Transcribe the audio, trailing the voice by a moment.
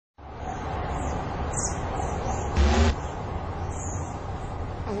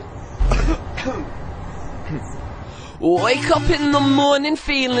Wake up in the morning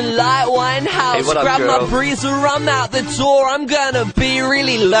feeling like Winehouse. Hey, what up, grab girl? my breezer, I'm out the door, I'm gonna be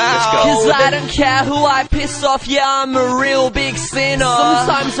really loud. Cause I don't care who I piss off, yeah, I'm a real big sinner.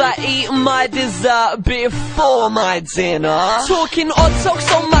 Sometimes I eat my dessert before my dinner. Talking odd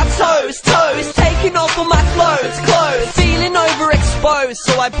socks on my toes, taking off all my clothes, feeling overexposed,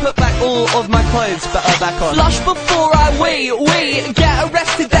 so I put back all of my clothes back on. Flush before I wee, get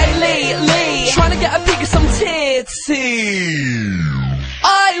arrested daily, trying to get a peek of some tits.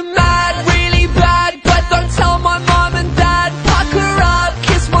 I'm mad, really bad, but don't tell my mom and dad. Pucker up,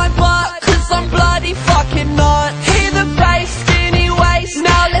 kiss my butt, cause I'm bloody fucking not. Hear the bass, skinny waist,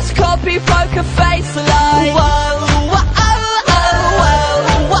 now let's copy poker face like whoa, whoa, oh, oh, oh,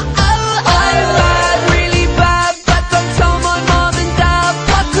 oh, oh. I'm mad, really bad, but don't tell my mom and dad.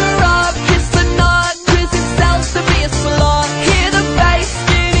 Pucker up, kiss the nut, cause it sells to be a slut. Hear the bass,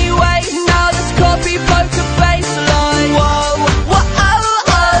 skinny waist, now let's copy poker face like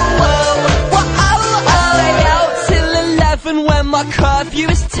when my curfew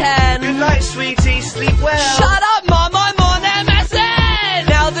is 10. Good night, sweetie, sleep well. Shut up, mum, I'm on MSN.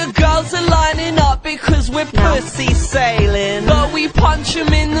 Now the girls are lining up because we're pussy sailing, but we punch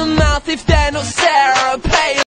them in the mouth if they're not Sarah Palin.